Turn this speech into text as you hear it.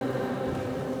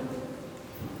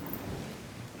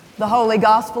The Holy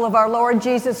Gospel of our Lord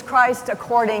Jesus Christ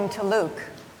according to Luke.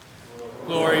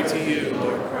 Glory to you,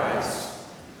 Lord Christ.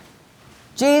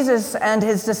 Jesus and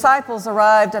his disciples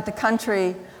arrived at the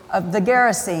country of the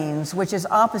Gerasenes, which is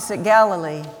opposite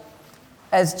Galilee.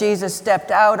 As Jesus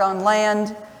stepped out on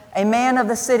land, a man of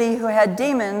the city who had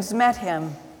demons met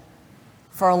him.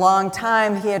 For a long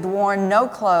time he had worn no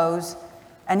clothes,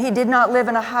 and he did not live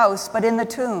in a house but in the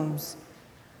tombs.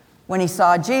 When he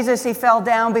saw Jesus, he fell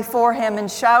down before him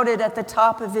and shouted at the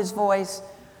top of his voice,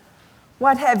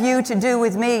 "What have you to do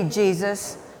with me,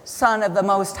 Jesus, Son of the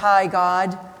Most High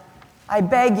God? I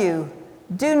beg you,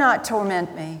 do not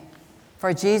torment me."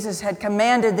 For Jesus had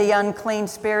commanded the unclean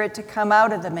spirit to come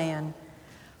out of the man.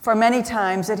 For many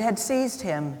times it had seized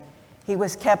him. He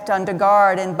was kept under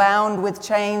guard and bound with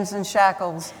chains and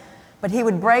shackles, but he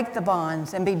would break the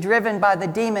bonds and be driven by the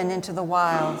demon into the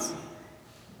wilds.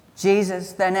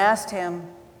 Jesus then asked him,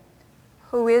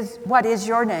 "What is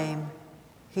your name?"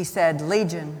 He said,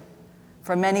 "Legion,"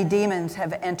 for many demons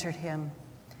have entered him.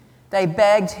 They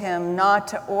begged him not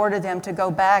to order them to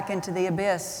go back into the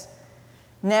abyss.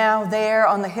 Now there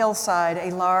on the hillside,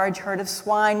 a large herd of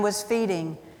swine was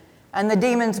feeding, and the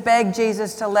demons begged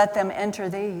Jesus to let them enter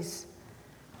these.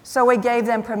 So he gave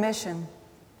them permission.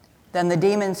 Then the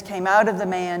demons came out of the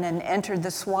man and entered the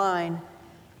swine,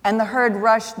 and the herd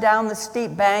rushed down the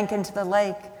steep bank into the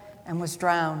lake and was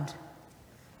drowned.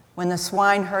 When the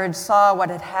swineherd saw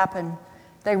what had happened,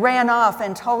 they ran off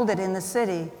and told it in the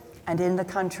city and in the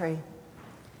country.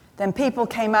 Then people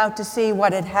came out to see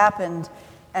what had happened,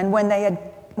 and when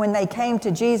they came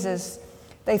to Jesus,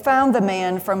 they found the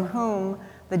man from whom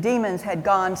the demons had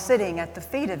gone sitting at the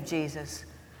feet of Jesus,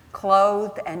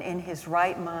 clothed and in his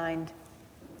right mind,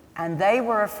 and they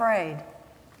were afraid.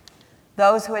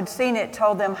 Those who had seen it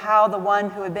told them how the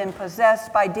one who had been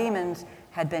possessed by demons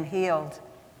had been healed.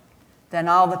 Then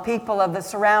all the people of the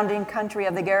surrounding country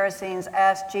of the Gerasenes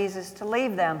asked Jesus to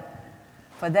leave them,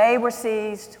 for they were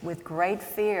seized with great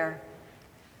fear.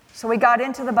 So he got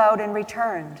into the boat and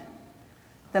returned.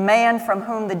 The man from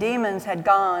whom the demons had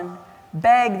gone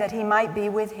begged that he might be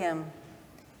with him.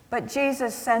 But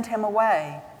Jesus sent him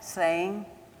away, saying,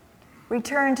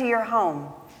 "Return to your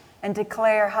home and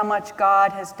declare how much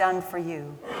God has done for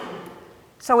you."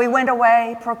 So he went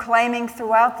away, proclaiming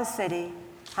throughout the city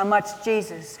how much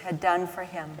Jesus had done for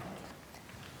him.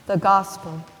 The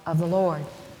Gospel of the Lord.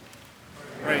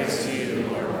 Praise to you,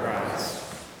 Lord Christ.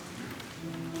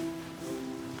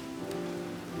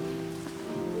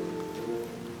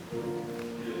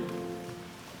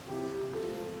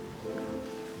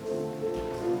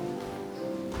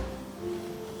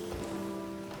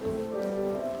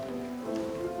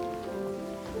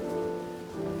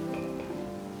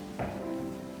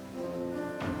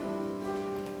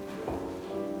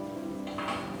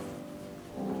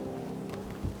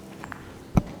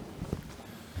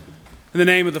 In the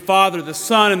name of the Father, the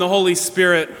Son, and the Holy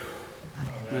Spirit.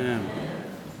 Amen.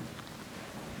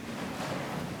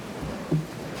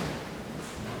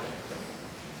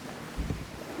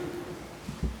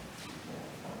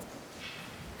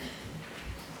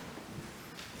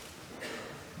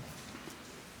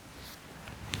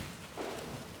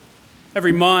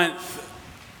 Every month,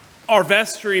 our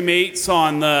vestry meets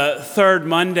on the third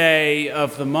Monday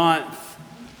of the month.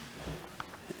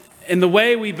 And the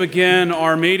way we begin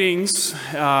our meetings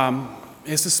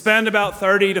is to spend about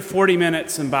 30 to 40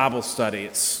 minutes in Bible study.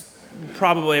 It's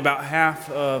probably about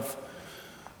half of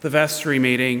the vestry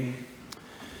meeting.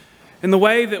 And the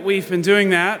way that we've been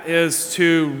doing that is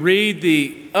to read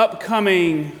the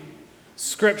upcoming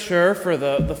scripture for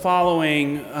the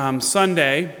following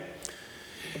Sunday.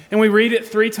 And we read it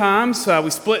 3 times. We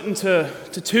split into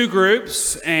 2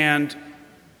 groups, and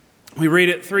we read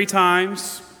it 3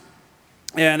 times.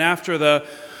 And after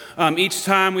each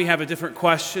time we have a different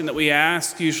question that we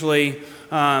ask. Usually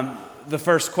the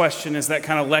first question is that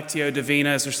kind of Lectio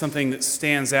Divina. Is there something that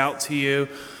stands out to you?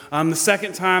 The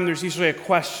second time there's usually a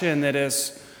question that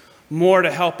is more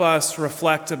to help us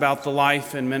reflect about the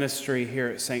life and ministry here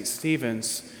at St.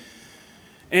 Stephen's.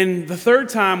 And the third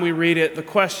time we read it, the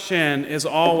question is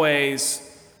always,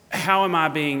 how am I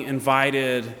being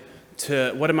invited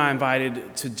to, what am I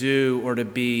invited to do or to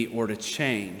be or to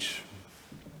change?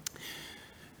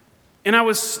 And I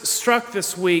was struck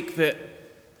this week that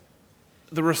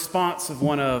the response of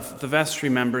one of the vestry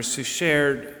members who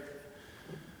shared,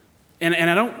 and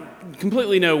I don't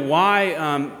completely know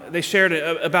why they shared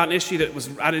about an issue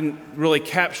that I didn't really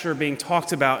capture being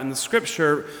talked about in the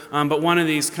scripture, but one of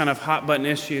these kind of hot button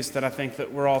issues that I think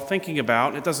that we're all thinking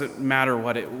about. It doesn't matter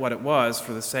what it was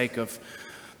for the sake of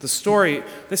the story.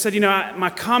 They said,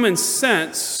 my common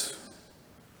sense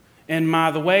in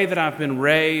the way that I've been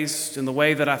raised and the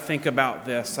way that I think about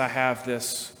this, I have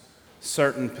this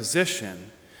certain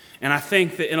position. And I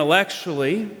think that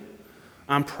intellectually,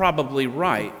 I'm probably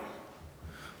right.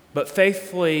 But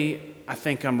faithfully, I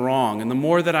think I'm wrong. And the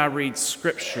more that I read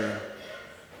Scripture,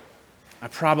 I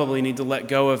probably need to let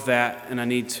go of that, and I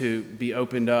need to be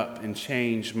opened up and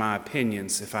change my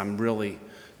opinions if I'm really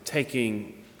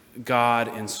taking God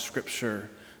and Scripture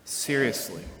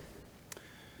seriously.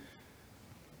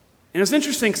 And it's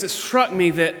interesting because it struck me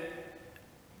that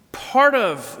part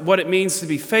of what it means to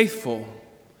be faithful,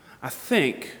 I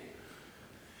think,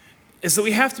 is that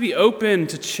we have to be open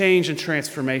to change and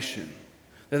transformation,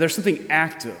 that there's something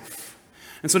active.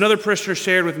 And so another parishioner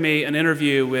shared with me an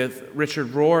interview with Richard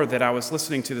Rohr that I was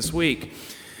listening to this week.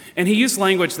 And he used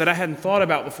language that I hadn't thought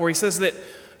about before. He says that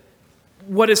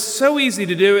what is so easy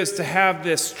to do is to have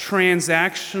this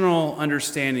transactional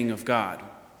understanding of God,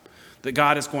 that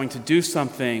God is going to do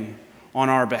something on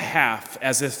our behalf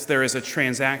as if there is a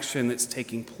transaction that's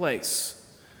taking place.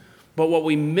 But what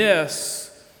we miss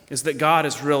is that God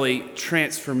is really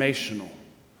transformational,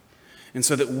 and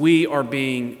so that we are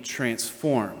being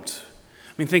transformed.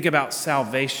 I mean, think about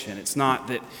salvation. It's not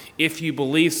that if you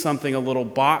believe something, a little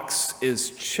box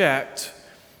is checked,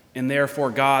 and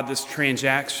therefore God, this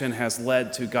transaction has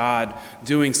led to God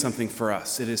doing something for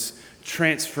us. It is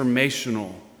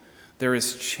transformational. There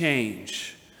is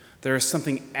change. There is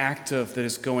something active that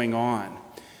is going on.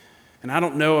 And I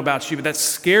don't know about you, but that's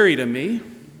scary to me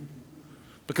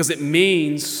because it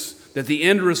means that the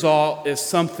end result is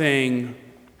something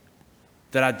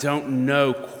that I don't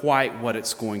know quite what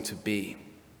it's going to be.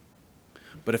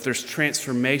 But if there's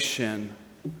transformation,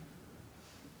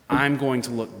 I'm going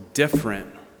to look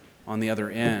different on the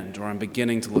other end, or I'm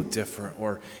beginning to look different,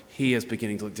 or he is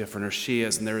beginning to look different, or she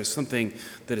is, and there is something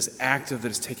that is active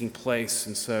that is taking place.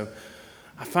 And so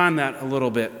I find that a little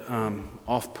bit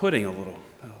off-putting a little.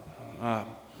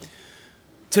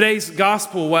 Today's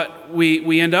gospel, what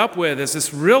we end up with is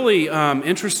this really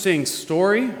interesting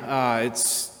story.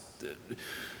 It's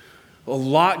a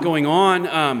lot going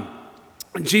on.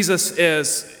 Jesus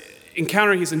is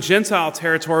encountering, he's in Gentile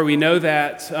territory. We know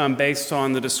that based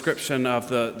on the description of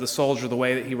the soldier, the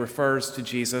way that he refers to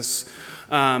Jesus.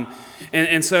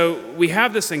 And so we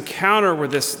have this encounter where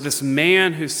this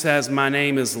man who says, "My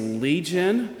name is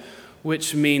Legion,"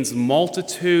 which means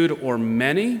multitude or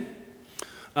many.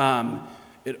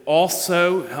 It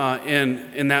also,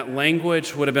 in that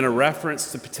language, would have been a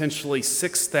reference to potentially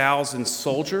 6,000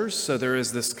 soldiers. So there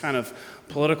is this kind of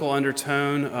political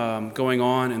undertone going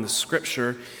on in the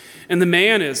Scripture. And the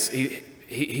man is,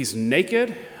 he's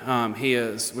naked. He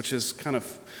is, which is kind of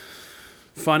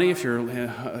funny if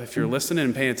you're listening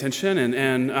and paying attention,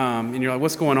 and you're like,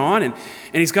 what's going on? And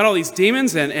he's got all these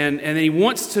demons, and he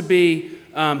wants to be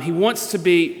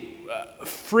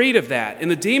freed of that.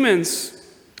 And the demons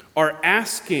are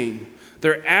asking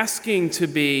to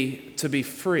be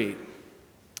freed.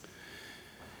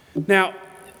 Now,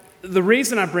 the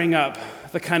reason I bring up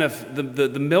the kind of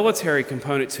the military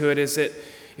component to it is that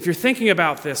if you're thinking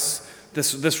about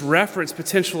this reference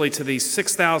potentially to these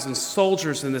 6,000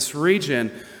 soldiers in this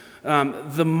region,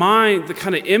 the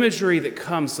kind of imagery that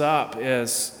comes up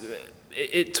is,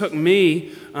 it took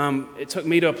me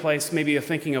to a place maybe of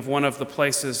thinking of one of the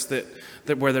places that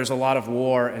where there's a lot of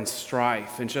war and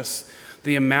strife, and just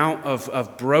the amount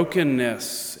of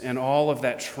brokenness and all of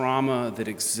that trauma that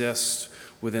exists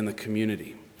within the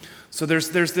community. So there's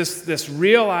this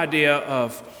real idea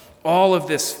of all of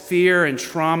this fear and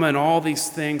trauma and all these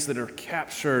things that are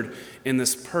captured in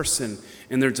this person,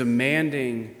 and they're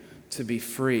demanding to be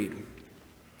freed.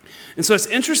 And so it's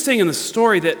interesting in the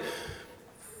story that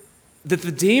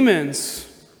the demons,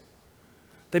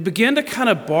 they begin to kind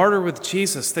of barter with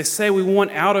Jesus. They say, we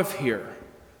want out of here.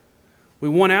 We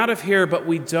want out of here, but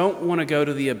we don't want to go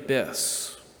to the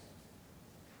abyss.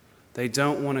 They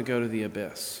don't want to go to the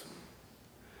abyss.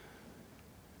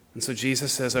 And so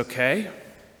Jesus says, okay,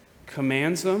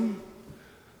 commands them.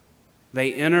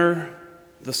 They enter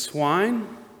the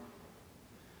swine.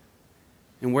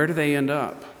 And where do they end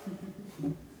up?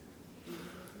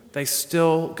 They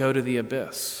still go to the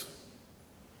abyss.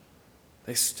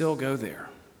 They still go there.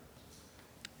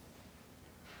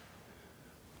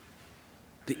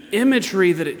 The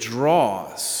imagery that it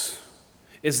draws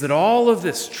is that all of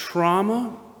this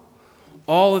trauma,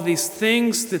 all of these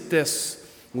things that this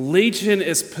legion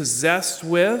is possessed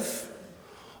with,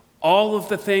 all of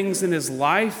the things in his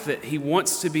life that he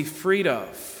wants to be freed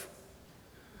of,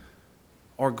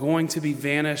 are going to be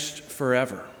vanished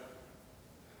forever.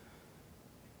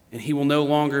 And he will no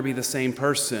longer be the same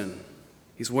person.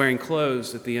 He's wearing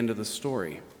clothes at the end of the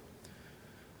story.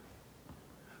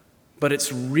 but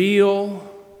it's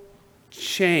real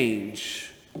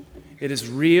change. It is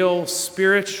real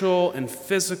spiritual and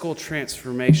physical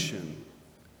transformation.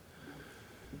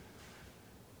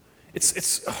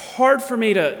 It's hard for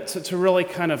me to really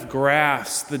kind of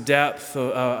grasp the depth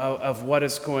of what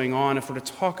is going on if we're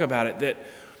to talk about it. That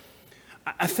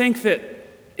I think that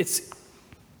it's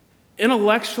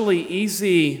intellectually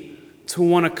easy to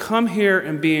want to come here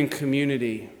and be in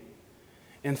community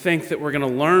and think that we're going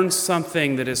to learn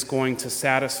something that is going to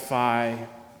satisfy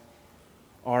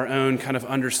our own kind of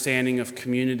understanding of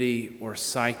community or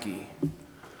psyche.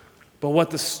 But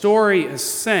what the story is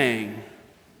saying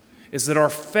is that our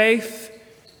faith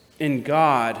in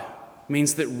God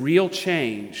means that real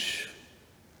change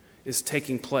is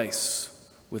taking place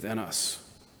within us.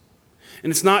 And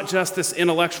it's not just this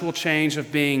intellectual change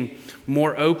of being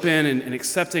more open and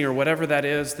accepting or whatever that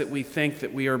is that we think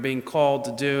that we are being called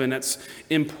to do, and that's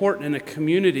important in a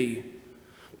community,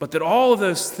 but that all of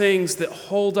those things that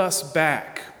hold us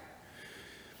back.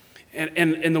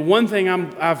 And the one thing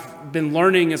I've been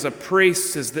learning as a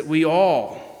priest is that we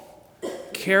all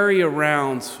carry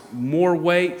around more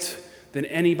weight than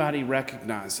anybody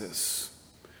recognizes,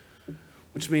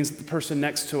 which means that the person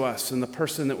next to us and the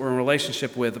person that we're in a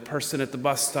relationship with, the person at the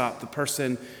bus stop, the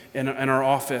person in our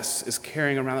office is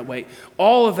carrying around that weight.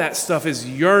 All of that stuff is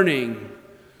yearning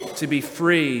to be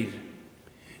freed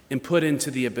and put into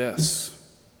the abyss.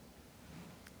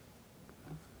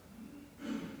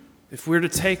 If we're to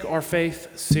take our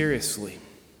faith seriously,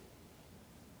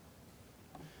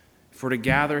 if we're to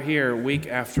gather here week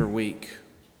after week,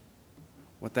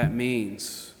 what that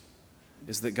means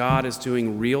is that God is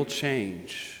doing real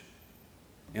change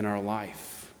in our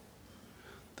life.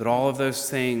 That all of those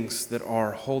things that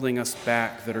are holding us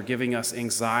back, that are giving us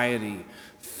anxiety,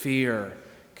 fear,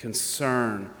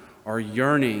 concern, are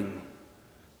yearning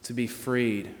to be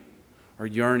freed, are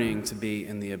yearning to be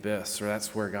in the abyss, or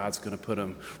that's where God's going to put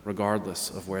them regardless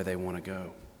of where they want to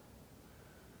go.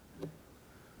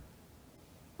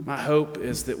 My hope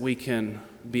is that we can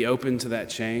be open to that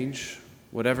change,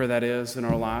 whatever that is in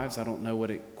our lives. I don't know what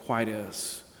it quite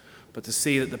is, but to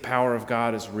see that the power of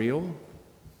God is real,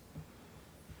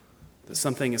 that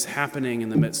something is happening in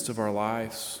the midst of our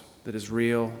lives that is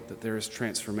real, that there is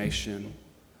transformation,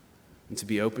 and to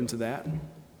be open to that,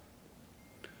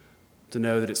 to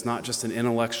know that it's not just an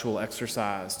intellectual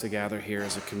exercise to gather here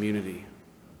as a community,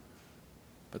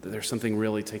 but that there's something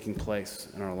really taking place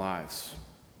in our lives.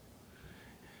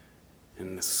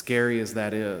 And as scary as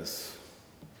that is,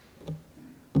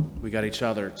 we got each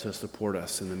other to support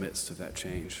us in the midst of that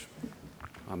change.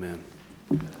 Amen.